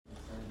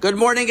Good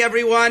morning,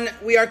 everyone.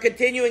 We are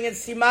continuing in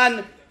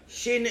Siman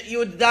Shin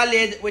Yud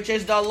Dalid, which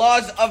is the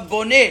laws of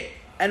Boneh.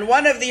 And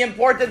one of the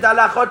important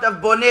halachot of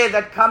Boneh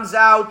that comes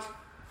out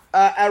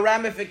a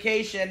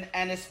ramification,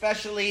 and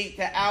especially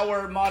to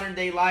our modern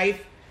day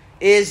life,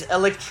 is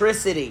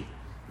electricity.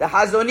 The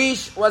Chazon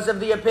Ish was of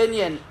the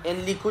opinion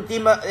in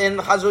Likutim in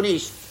Chazon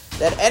Ish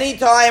that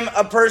anytime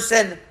a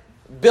person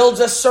builds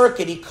a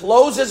circuit, he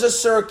closes a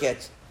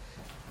circuit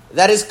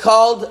that is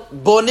called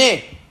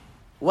Boneh.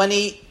 When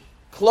he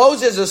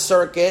closes a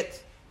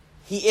circuit,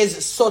 he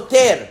is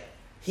soter.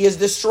 He is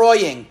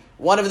destroying.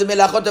 One of the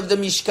melachot of the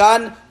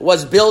Mishkan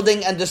was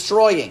building and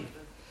destroying.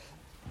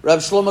 Rav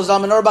Shlomo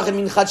Zalman Auerbach in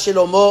Minchat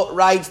Shlomo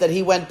writes that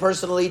he went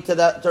personally to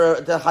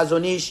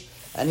Chazon Ish,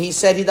 and he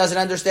said he doesn't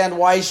understand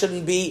why it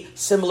shouldn't be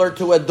similar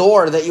to a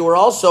door, that you are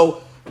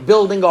also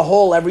building a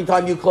hole every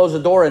time you close a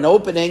door and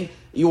opening,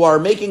 you are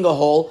making a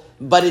hole,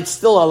 but it's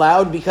still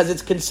allowed because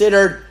it's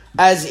considered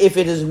as if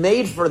it is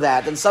made for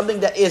that, and something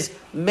that is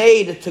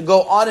made to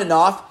go on and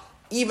off,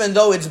 even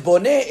though it's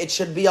boneh, it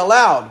should be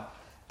allowed.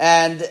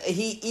 And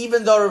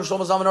even though Rav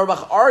Shlomo Zalman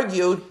Auerbach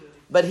argued,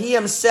 but he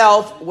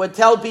himself would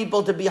tell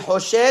people to be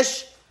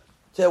hoshesh,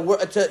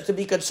 to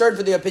be concerned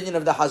for the opinion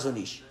of the Chazon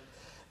Ish.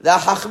 The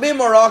Chachmei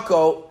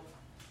Morocco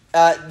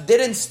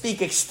didn't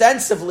speak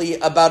extensively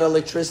about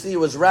electricity; it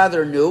was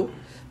rather new.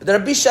 But the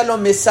Rabbi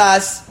Shalom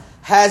Misas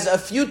has a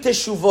few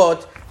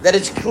teshuvot that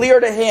it's clear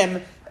to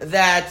him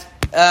that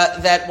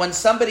when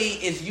somebody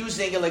is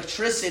using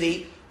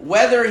electricity,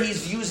 whether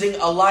he's using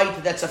a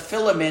light that's a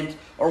filament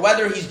or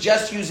whether he's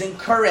just using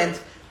current,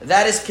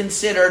 that is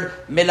considered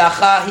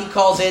melacha. He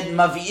calls it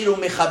mavi'iru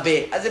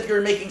mechabe, as if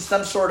you're making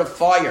some sort of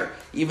fire,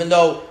 even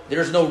though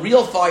there's no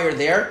real fire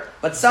there.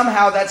 But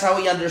somehow that's how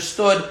he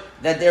understood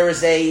that there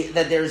is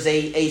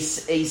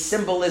a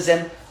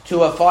symbolism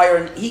to a fire,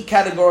 and he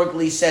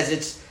categorically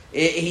says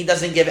he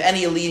doesn't give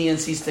any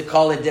leniencies to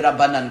call it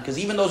derabanan, because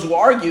even those who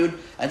argued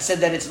and said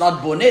that it's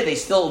not boneh, they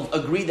still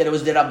agreed that it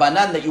was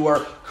derabanan, that you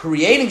were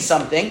creating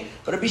something.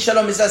 But Rabbi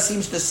Shalom Mizah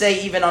seems to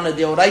say even on a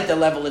deoraita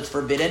level it's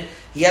forbidden.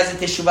 He has a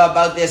teshuvah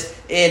about this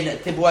in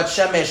Tibuat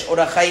Shemesh,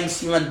 Orach Chaim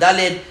Siman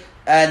Dalid,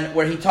 and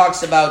where he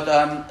talks about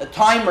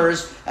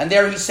timers, and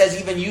there he says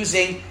even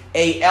using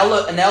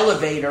an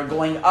elevator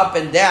going up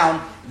and down,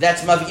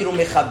 that's maviru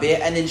mechabe.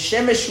 And in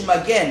Shemesh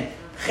Umagen,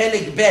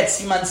 Chelik Bet,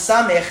 Siman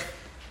Samech,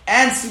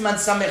 and Siman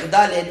Samech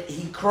Daled,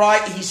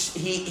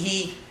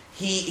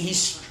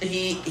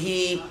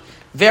 he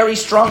very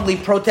strongly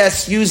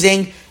protests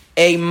using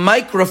a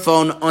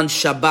microphone on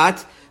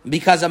Shabbat,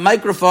 because a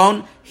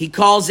microphone, he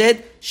calls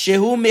it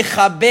Shehu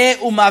Mechabe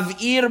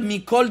Umavir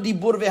Mikol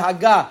Dibur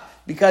Vehaga,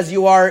 because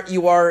you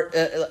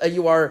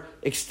are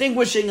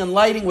extinguishing and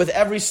lighting with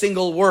every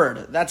single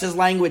word. That's his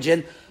language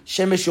in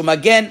Shemesh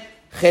Umagen,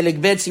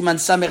 Chelik Bet, Siman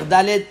Samech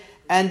Daled.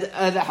 And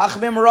the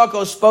Chachmei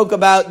Morocco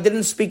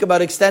didn't speak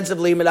about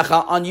extensively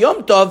melacha on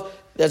Yom Tov.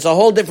 There's a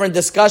whole different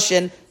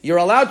discussion. You're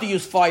allowed to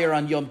use fire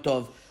on Yom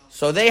Tov.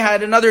 So they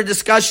had another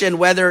discussion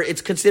whether it's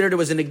considered it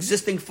was an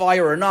existing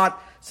fire or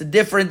not. It's a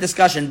different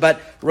discussion.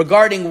 But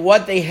regarding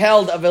what they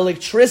held of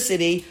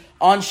electricity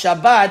on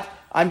Shabbat,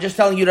 I'm just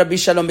telling you Rabbi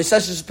Shalom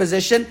Misash's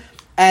position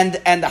and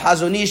the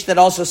Chazon Ish that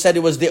also said it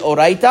was the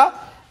Oraita.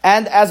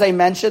 And as I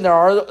mentioned, there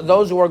are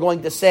those who are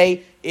going to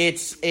say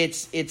it's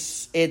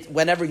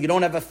whenever you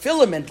don't have a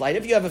filament light.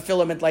 If you have a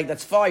filament light,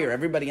 that's fire.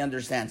 Everybody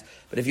understands.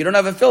 But if you don't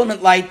have a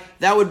filament light,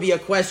 that would be a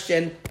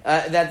question,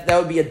 that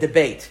would be a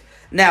debate.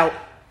 Now,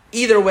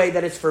 either way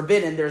that it's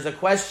forbidden, there's a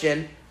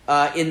question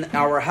in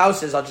our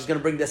houses, I'm just going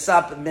to bring this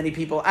up, and many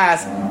people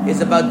ask, is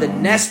about the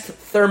Nest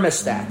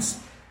thermostats.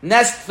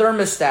 Nest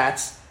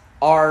thermostats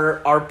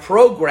are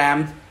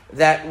programmed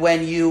that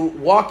when you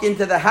walk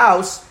into the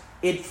house,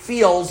 it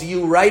feels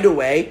you right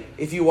away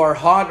if you are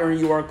hot or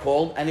you are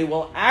cold, and it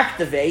will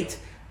activate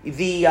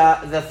the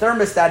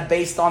thermostat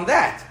based on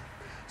that.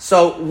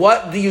 So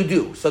what do you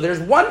do? So there's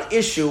one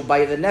issue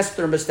by the Nest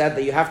thermostat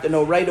that you have to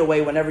know right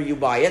away whenever you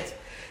buy it,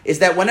 is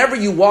that whenever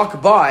you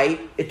walk by,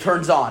 it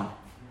turns on.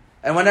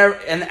 And whenever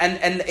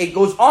and it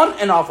goes on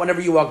and off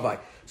whenever you walk by.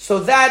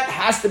 So that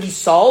has to be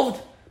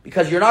solved,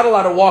 because you're not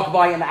allowed to walk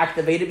by and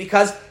activate it,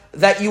 because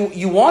that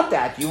you want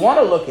that. You want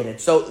to look at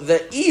it. So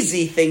the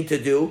easy thing to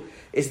do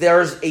is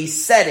there's a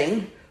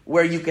setting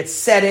where you could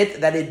set it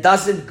that it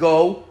doesn't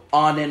go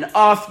on and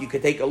off. You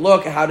could take a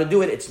look at how to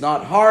do it. It's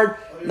not hard.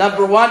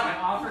 Number one,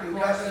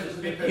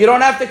 you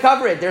don't have to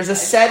cover it. There's a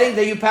setting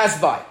that you pass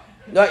by.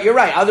 No, you're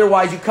right.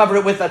 Otherwise, you cover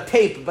it with a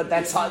tape. But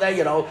that's how that,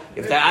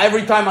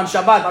 every time on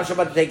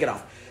Shabbat, take it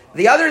off.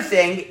 The other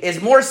thing is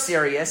more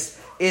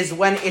serious, is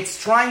when it's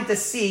trying to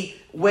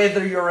see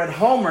whether you're at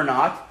home or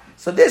not.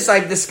 So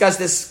I've discussed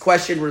this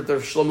question with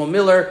Shlomo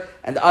Miller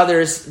and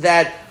others,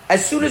 that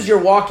as soon as you're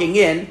walking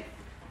in,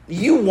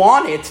 you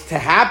want it to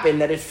happen,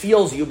 that it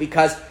feels you,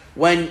 because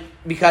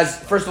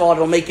first of all,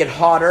 it'll make it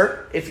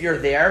hotter if you're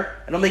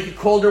there. It'll make it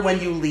colder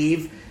when you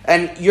leave,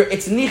 and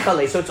it's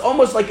nichale. So it's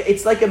almost like a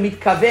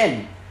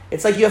mitkaven.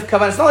 It's like you have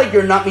kavan. It's not like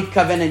you're not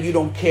mitkaven and you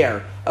don't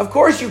care. Of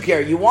course you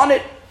care. You want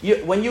it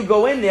when you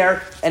go in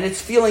there and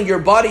it's feeling your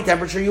body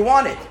temperature. You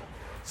want it.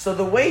 So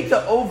the way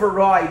to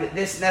override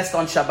this nest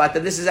on Shabbat,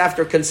 and this is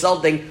after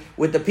consulting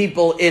with the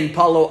people in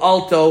Palo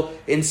Alto,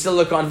 in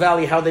Silicon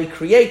Valley, how they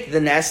create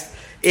the nest,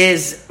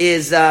 is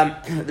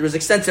there was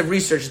extensive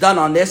research done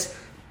on this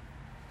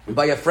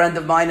by a friend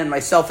of mine and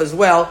myself as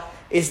well,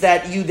 is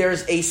that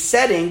there's a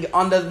setting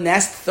on the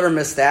Nest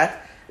thermostat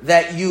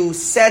that you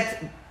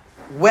set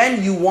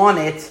when you want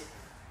it,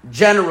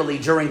 generally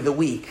during the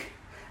week.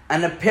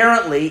 And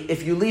apparently,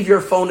 if you leave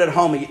your phone at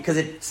home, because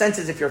it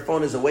senses if your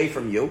phone is away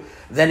from you,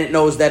 then it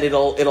knows that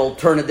it'll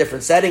turn a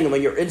different setting. And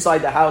when you're inside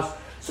the house,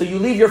 so you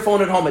leave your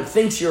phone at home, it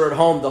thinks you're at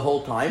home the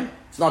whole time.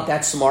 It's not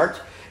that smart.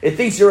 It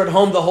thinks you're at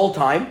home the whole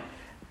time.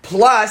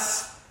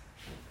 Plus,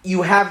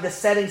 you have the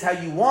settings how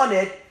you want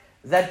it,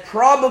 that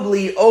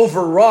probably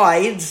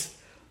overrides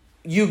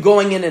you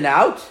going in and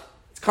out.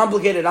 It's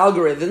complicated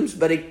algorithms,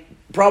 but it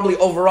probably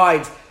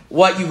overrides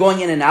what you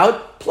going in and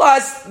out.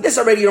 Plus, this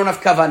already you don't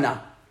have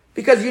kavanah.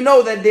 Because you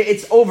know that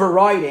it's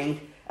overriding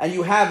and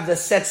you have the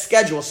set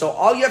schedule. So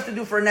all you have to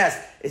do for a nest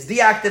is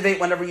deactivate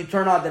whenever you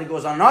turn on, that it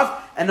goes on and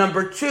off. And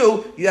number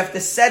two, you have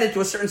to set it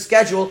to a certain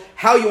schedule,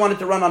 how you want it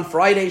to run on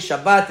Friday,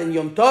 Shabbat, and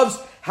Yom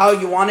Tovs, how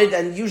you want it,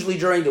 and usually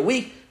during the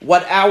week,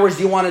 what hours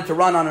you want it to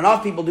run on and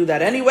off. People do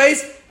that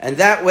anyways. And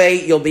that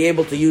way, you'll be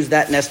able to use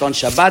that nest on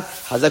Shabbat.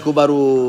 Hazaku Baruch.